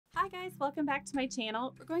Hi guys, welcome back to my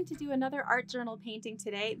channel. We're going to do another art journal painting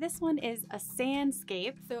today. This one is a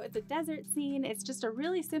sandscape, so it's a desert scene. It's just a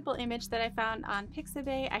really simple image that I found on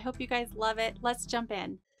Pixabay. I hope you guys love it. Let's jump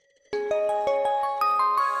in.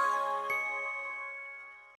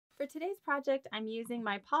 For today's project, I'm using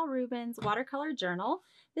my Paul Rubens watercolor journal.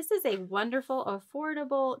 This is a wonderful,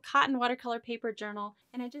 affordable cotton watercolor paper journal,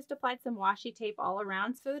 and I just applied some washi tape all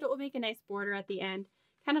around so that it will make a nice border at the end.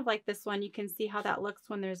 Kind of like this one. You can see how that looks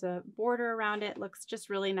when there's a border around it. Looks just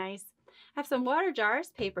really nice. I have some water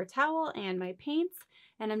jars, paper towel, and my paints,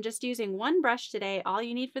 and I'm just using one brush today. All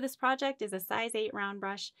you need for this project is a size 8 round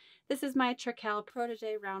brush. This is my Trekell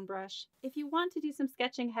Protege round brush. If you want to do some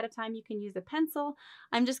sketching ahead of time, you can use a pencil.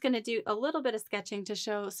 I'm just going to do a little bit of sketching to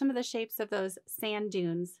show some of the shapes of those sand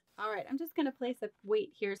dunes. All right, I'm just going to place a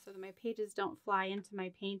weight here so that my pages don't fly into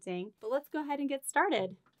my painting. But let's go ahead and get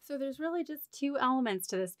started. So there's really just two elements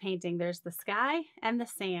to this painting. There's the sky and the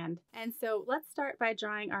sand. And so let's start by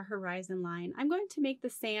drawing our horizon line. I'm going to make the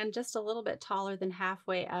sand just a little bit taller than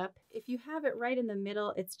halfway up. If you have it right in the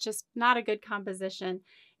middle, it's just not a good composition.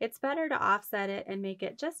 It's better to offset it and make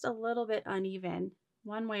it just a little bit uneven,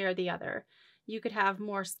 one way or the other. You could have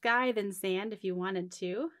more sky than sand if you wanted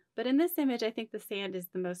to, but in this image, I think the sand is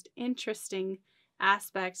the most interesting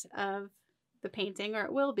aspect of the painting, or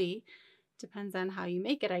it will be. Depends on how you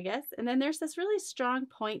make it, I guess. And then there's this really strong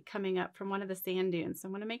point coming up from one of the sand dunes. So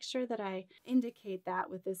I'm going to make sure that I indicate that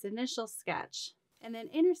with this initial sketch. And then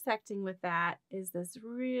intersecting with that is this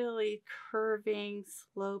really curving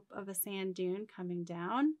slope of a sand dune coming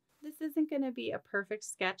down. This isn't going to be a perfect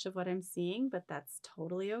sketch of what I'm seeing, but that's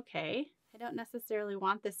totally okay. I don't necessarily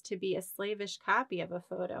want this to be a slavish copy of a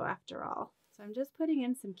photo after all. So I'm just putting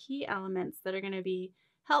in some key elements that are going to be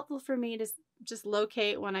helpful for me to just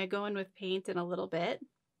locate when I go in with paint in a little bit.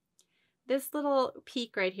 This little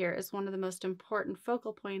peak right here is one of the most important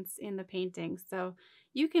focal points in the painting. So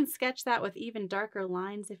you can sketch that with even darker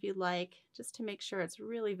lines if you like, just to make sure it's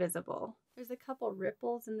really visible. There's a couple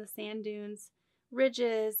ripples in the sand dunes,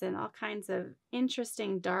 ridges, and all kinds of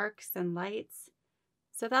interesting darks and lights.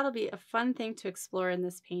 So that'll be a fun thing to explore in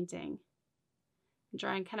this painting. I'm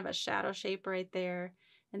drawing kind of a shadow shape right there.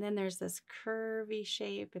 And then there's this curvy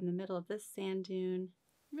shape in the middle of this sand dune.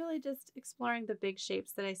 Really just exploring the big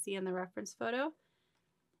shapes that I see in the reference photo.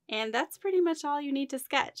 And that's pretty much all you need to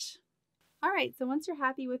sketch. All right, so once you're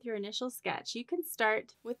happy with your initial sketch, you can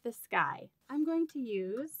start with the sky. I'm going to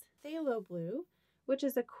use phthalo blue, which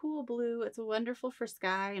is a cool blue. It's wonderful for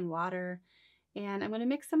sky and water. And I'm going to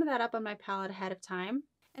mix some of that up on my palette ahead of time.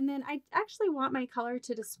 And then I actually want my color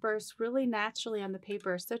to disperse really naturally on the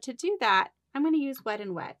paper. So to do that, I'm going to use wet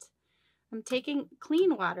and wet. I'm taking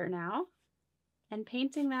clean water now and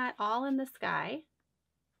painting that all in the sky.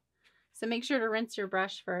 So make sure to rinse your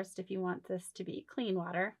brush first if you want this to be clean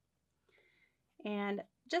water. And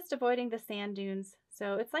just avoiding the sand dunes.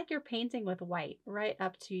 So it's like you're painting with white right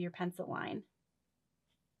up to your pencil line.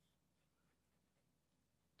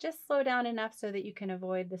 Just slow down enough so that you can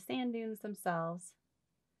avoid the sand dunes themselves.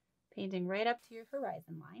 Painting right up to your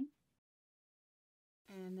horizon line.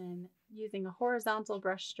 And then using a horizontal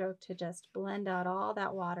brush stroke to just blend out all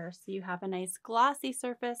that water so you have a nice glossy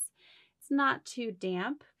surface. It's not too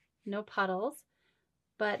damp, no puddles,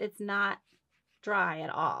 but it's not dry at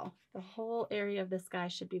all. The whole area of the sky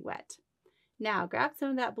should be wet. Now grab some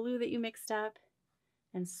of that blue that you mixed up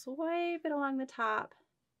and swipe it along the top.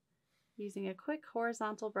 Using a quick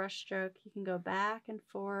horizontal brush stroke, you can go back and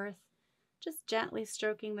forth, just gently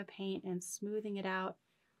stroking the paint and smoothing it out.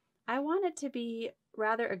 I want it to be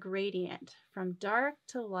rather a gradient from dark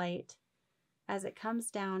to light as it comes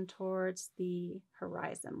down towards the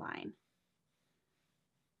horizon line.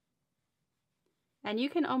 And you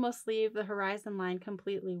can almost leave the horizon line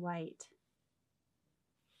completely white.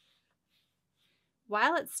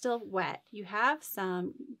 While it's still wet, you have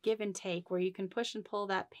some give and take where you can push and pull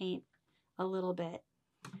that paint a little bit.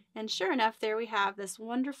 And sure enough, there we have this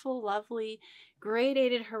wonderful, lovely,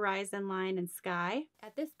 gradated horizon line and sky.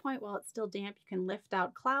 At this point, while it's still damp, you can lift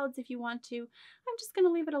out clouds if you want to. I'm just going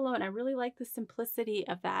to leave it alone. I really like the simplicity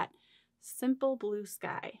of that simple blue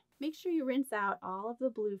sky. Make sure you rinse out all of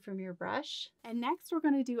the blue from your brush. And next, we're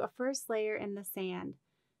going to do a first layer in the sand.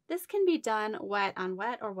 This can be done wet on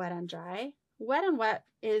wet or wet on dry. Wet on wet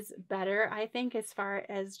is better, I think, as far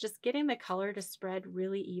as just getting the color to spread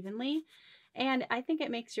really evenly. And I think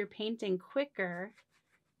it makes your painting quicker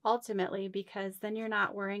ultimately, because then you're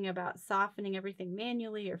not worrying about softening everything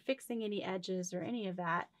manually or fixing any edges or any of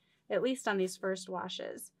that, at least on these first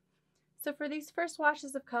washes. So for these first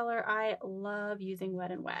washes of color, I love using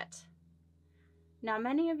wet and wet. Now,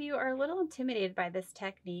 many of you are a little intimidated by this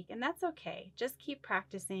technique, and that's okay. Just keep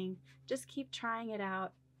practicing, just keep trying it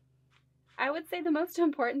out. I would say the most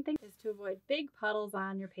important thing is to avoid big puddles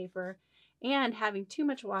on your paper and having too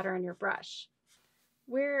much water on your brush.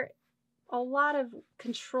 Where a lot of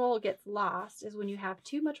control gets lost is when you have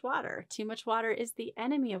too much water. Too much water is the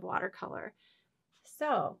enemy of watercolor.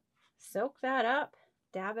 So soak that up,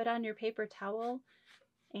 dab it on your paper towel,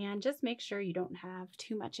 and just make sure you don't have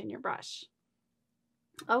too much in your brush.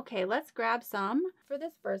 Okay, let's grab some for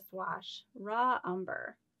this first wash, raw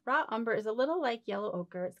umber. Raw umber is a little like yellow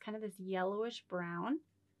ochre. It's kind of this yellowish brown,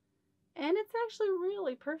 and it's actually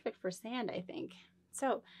really perfect for sand, I think.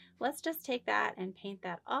 So let's just take that and paint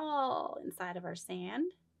that all inside of our sand.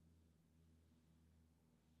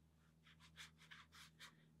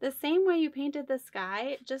 The same way you painted the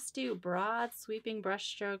sky, just do broad sweeping brush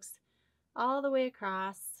strokes all the way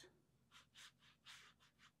across.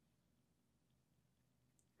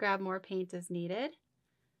 Grab more paint as needed.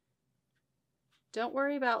 Don't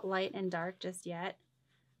worry about light and dark just yet.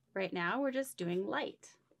 Right now we're just doing light,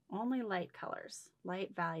 only light colors,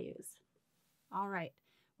 light values. All right,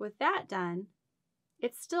 with that done,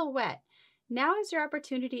 it's still wet. Now is your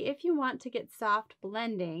opportunity, if you want to get soft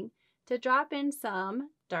blending, to drop in some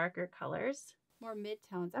darker colors, more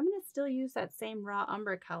mid-tones. I'm going to still use that same raw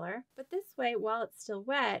umber color, but this way, while it's still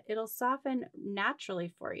wet, it'll soften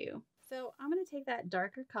naturally for you. So I'm going to take that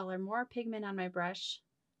darker color, more pigment on my brush,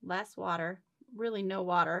 less water, really no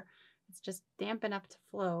water. It's just damp enough to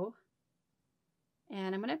flow.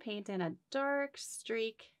 And I'm going to paint in a dark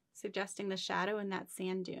streak, suggesting the shadow in that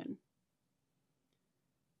sand dune.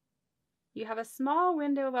 You have a small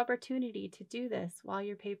window of opportunity to do this while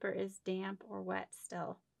your paper is damp or wet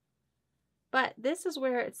still. But this is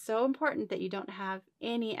where it's so important that you don't have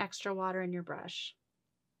any extra water in your brush.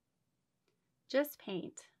 Just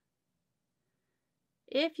paint.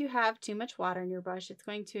 If you have too much water in your brush, it's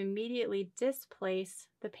going to immediately displace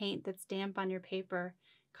the paint that's damp on your paper,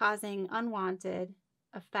 causing unwanted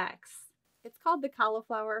effects. It's called the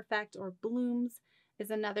cauliflower effect, or blooms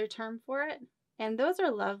is another term for it. And those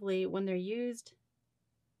are lovely when they're used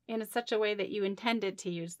in such a way that you intended to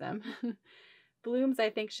use them. Blooms, I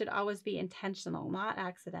think, should always be intentional, not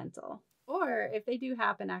accidental. Or if they do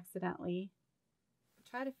happen accidentally,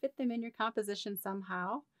 try to fit them in your composition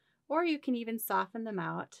somehow. Or you can even soften them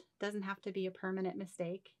out. Doesn't have to be a permanent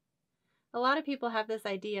mistake. A lot of people have this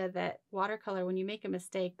idea that watercolor, when you make a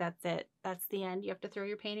mistake, that's it. That's the end. You have to throw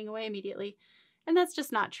your painting away immediately. And that's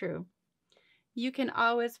just not true. You can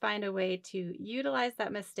always find a way to utilize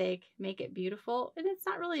that mistake, make it beautiful. And it's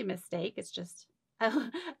not really a mistake. It's just, I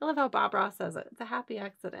love how Bob Ross says it. It's a happy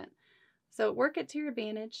accident. So work it to your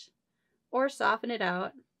advantage, or soften it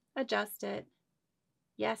out, adjust it.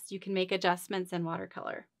 Yes, you can make adjustments in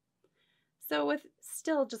watercolor. So with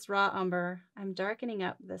still just raw umber, I'm darkening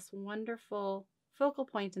up this wonderful focal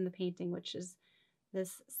point in the painting, which is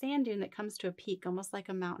this sand dune that comes to a peak, almost like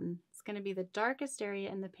a mountain. It's going to be the darkest area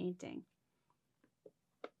in the painting.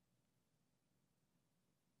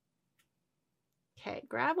 Okay,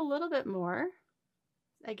 grab a little bit more.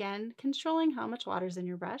 Again, controlling how much water's in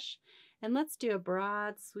your brush. And let's do a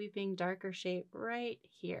broad, sweeping, darker shape right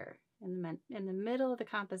here in the middle of the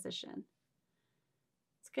composition.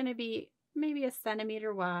 It's going to be maybe a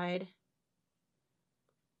centimeter wide,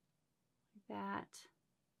 like that.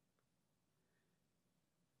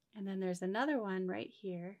 And then there's another one right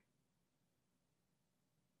here.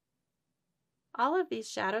 All of these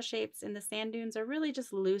shadow shapes in the sand dunes are really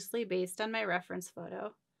just loosely based on my reference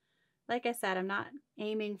photo. Like I said, I'm not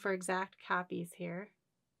aiming for exact copies here.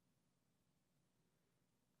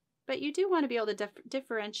 But you do want to be able to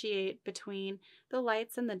differentiate between the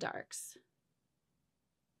lights and the darks.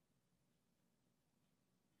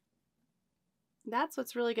 That's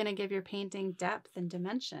what's really going to give your painting depth and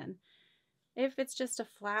dimension. If it's just a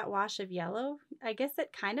flat wash of yellow, I guess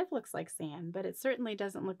it kind of looks like sand, but it certainly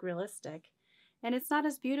doesn't look realistic. And it's not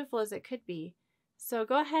as beautiful as it could be. So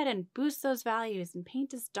go ahead and boost those values and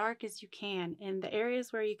paint as dark as you can in the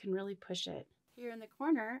areas where you can really push it. Here in the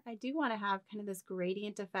corner, I do want to have kind of this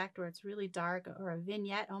gradient effect where it's really dark, or a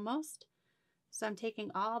vignette almost. So I'm taking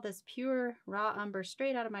all this pure raw umber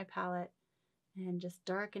straight out of my palette and just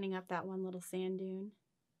darkening up that one little sand dune.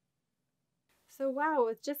 So wow,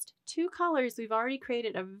 with just 2 colors, we've already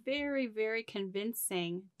created a very, very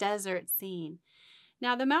convincing desert scene.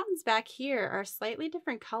 Now the mountains back here are a slightly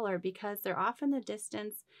different color because they're off in the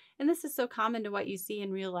distance, and this is so common to what you see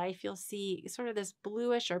in real life. You'll see sort of this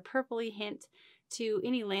bluish or purpley hint to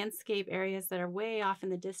any landscape areas that are way off in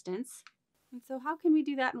the distance. And so how can we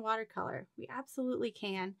do that in watercolor? We absolutely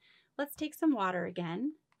can. Let's take some water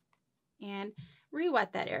again. And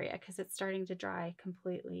re-wet that area because it's starting to dry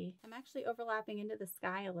completely. I'm actually overlapping into the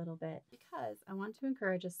sky a little bit because I want to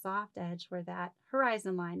encourage a soft edge where that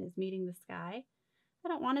horizon line is meeting the sky. I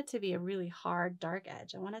don't want it to be a really hard, dark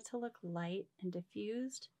edge. I want it to look light and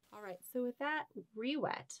diffused. All right, so with that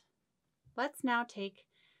re-wet, let's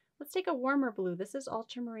take a warmer blue. This is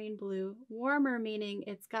Ultramarine Blue. Warmer meaning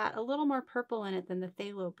it's got a little more purple in it than the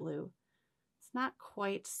phthalo blue. It's not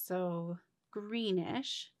quite so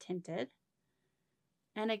greenish tinted.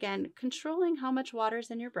 And again, controlling how much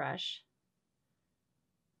water's in your brush.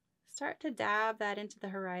 Start to dab that into the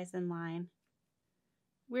horizon line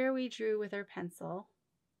where we drew with our pencil.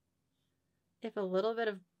 If a little bit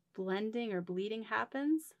of blending or bleeding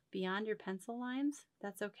happens beyond your pencil lines,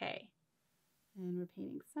 that's okay. And we're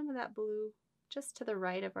painting some of that blue just to the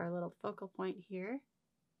right of our little focal point here,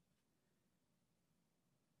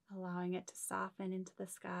 allowing it to soften into the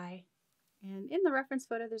sky. And in the reference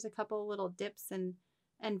photo, there's a couple little dips and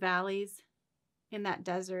valleys in that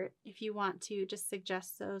desert. If you want to just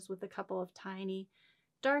suggest those with a couple of tiny,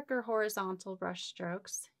 darker horizontal brush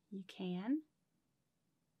strokes, you can.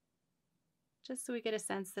 Just so we get a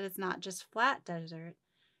sense that it's not just flat desert,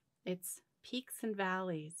 it's peaks and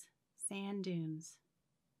valleys, sand dunes.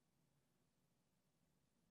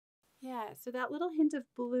 Yeah, so that little hint of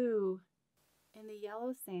blue in the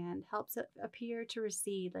yellow sand helps it appear to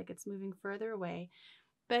recede, like it's moving further away.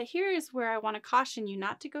 But here is where I want to caution you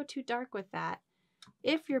not to go too dark with that.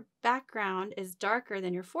 If your background is darker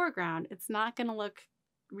than your foreground, it's not going to look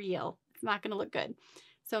real. It's not going to look good.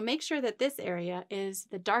 So make sure that this area is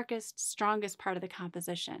the darkest, strongest part of the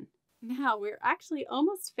composition. Now we're actually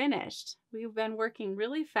almost finished. We've been working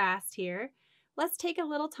really fast here. Let's take a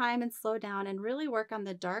little time and slow down and really work on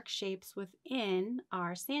the dark shapes within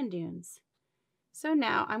our sand dunes. So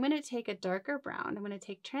now I'm going to take a darker brown. I'm going to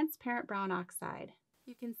take transparent brown oxide.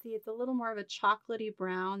 You can see it's a little more of a chocolatey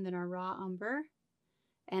brown than our raw umber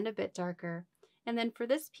and a bit darker. And then for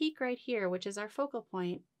this peak right here, which is our focal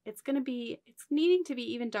point, it's needing to be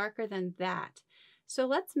even darker than that. So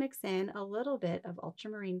let's mix in a little bit of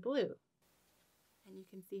ultramarine blue. And you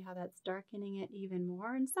can see how that's darkening it even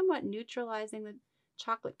more and somewhat neutralizing the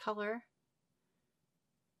chocolate color,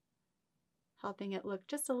 helping it look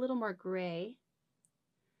just a little more gray,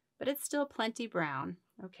 but it's still plenty brown.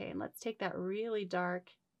 Okay, and let's take that really dark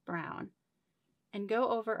brown and go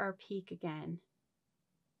over our peak again,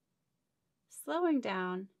 slowing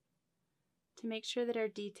down to make sure that our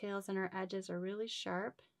details and our edges are really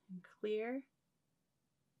sharp and clear.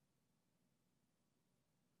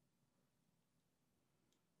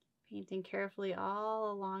 Painting carefully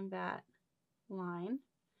all along that line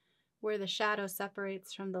where the shadow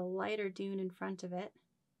separates from the lighter dune in front of it.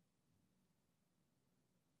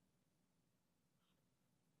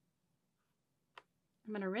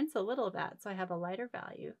 I'm going to rinse a little of that so I have a lighter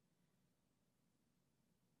value.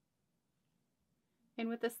 And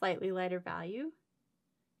with a slightly lighter value,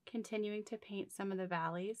 continuing to paint some of the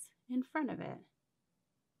valleys in front of it.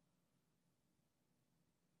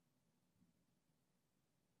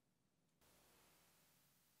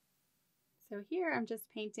 So here I'm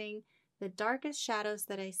just painting the darkest shadows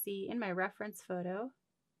that I see in my reference photo.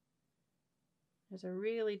 There's a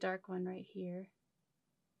really dark one right here.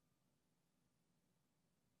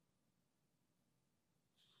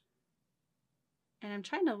 And I'm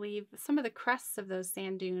trying to leave some of the crests of those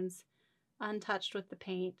sand dunes untouched with the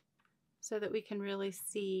paint so that we can really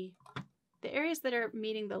see the areas that are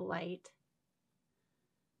meeting the light.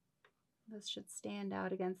 Those should stand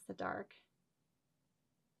out against the dark.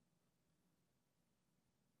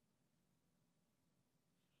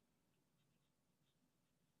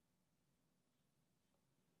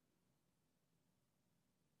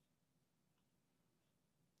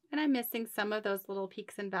 And I'm missing some of those little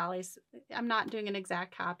peaks and valleys. I'm not doing an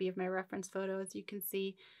exact copy of my reference photo, as you can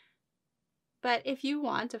see. But if you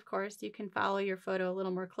want, of course, you can follow your photo a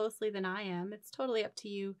little more closely than I am. It's totally up to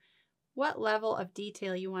you what level of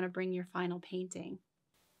detail you want to bring your final painting.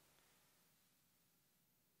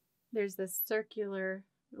 There's this circular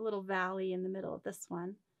little valley in the middle of this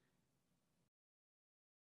one.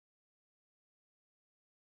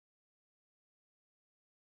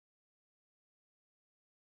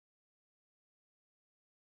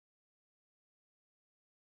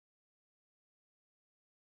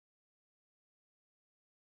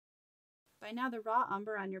 By now the raw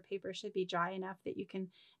umber on your paper should be dry enough that you can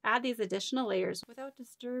add these additional layers without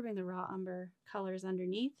disturbing the raw umber colors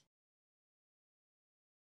underneath.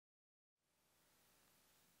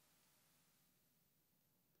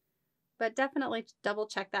 But definitely double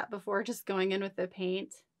check that before just going in with the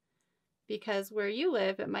paint, because where you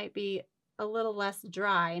live it might be a little less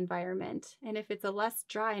dry environment. And if it's a less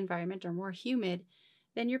dry environment or more humid,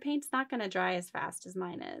 then your paint's not going to dry as fast as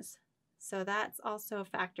mine is. So that's also a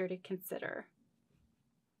factor to consider.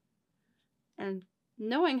 And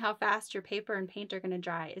knowing how fast your paper and paint are going to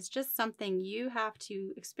dry is just something you have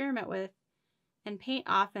to experiment with and paint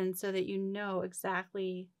often so that you know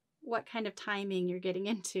exactly what kind of timing you're getting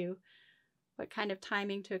into, what kind of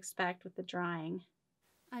timing to expect with the drying.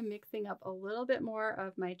 I'm mixing up a little bit more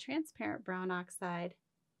of my transparent brown oxide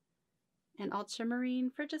and ultramarine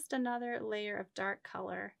for just another layer of dark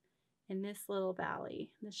color in this little valley,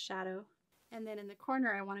 this shadow. And then in the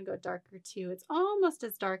corner, I want to go darker too. It's almost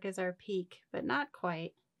as dark as our peak, but not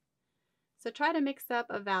quite. So try to mix up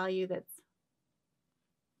a value that's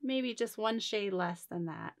maybe just one shade less than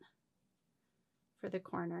that for the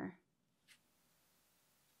corner.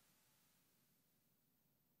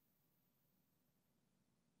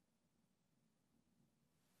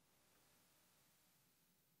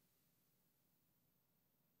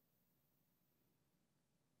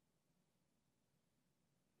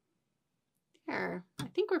 There, I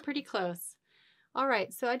think we're pretty close. All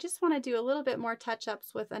right, so I just want to do a little bit more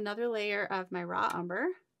touch-ups with another layer of my raw umber,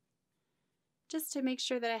 just to make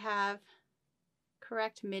sure that I have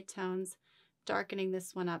correct midtones, darkening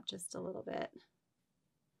this one up just a little bit.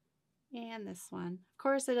 And this one. Of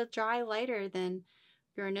course, it'll dry lighter than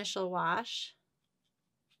your initial wash,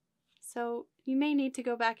 so you may need to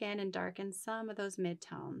go back in and darken some of those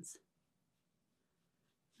midtones.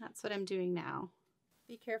 That's what I'm doing now.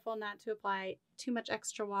 Be careful not to apply too much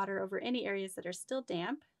extra water over any areas that are still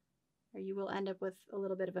damp, or you will end up with a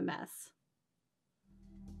little bit of a mess.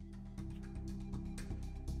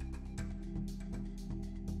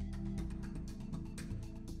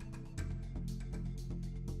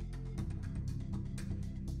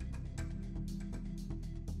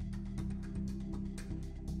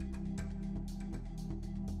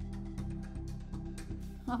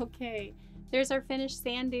 Okay. There's our finished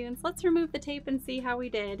sand dunes. Let's remove the tape and see how we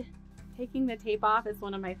did. Taking the tape off is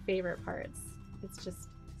one of my favorite parts. It's just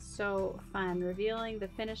so fun, revealing the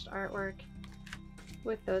finished artwork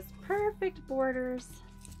with those perfect borders.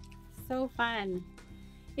 So fun.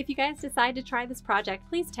 If you guys decide to try this project,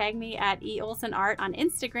 please tag me at @olsonart on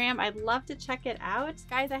Instagram. I'd love to check it out.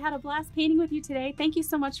 Guys, I had a blast painting with you today. Thank you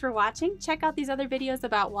so much for watching. Check out these other videos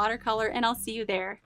about watercolor and I'll see you there.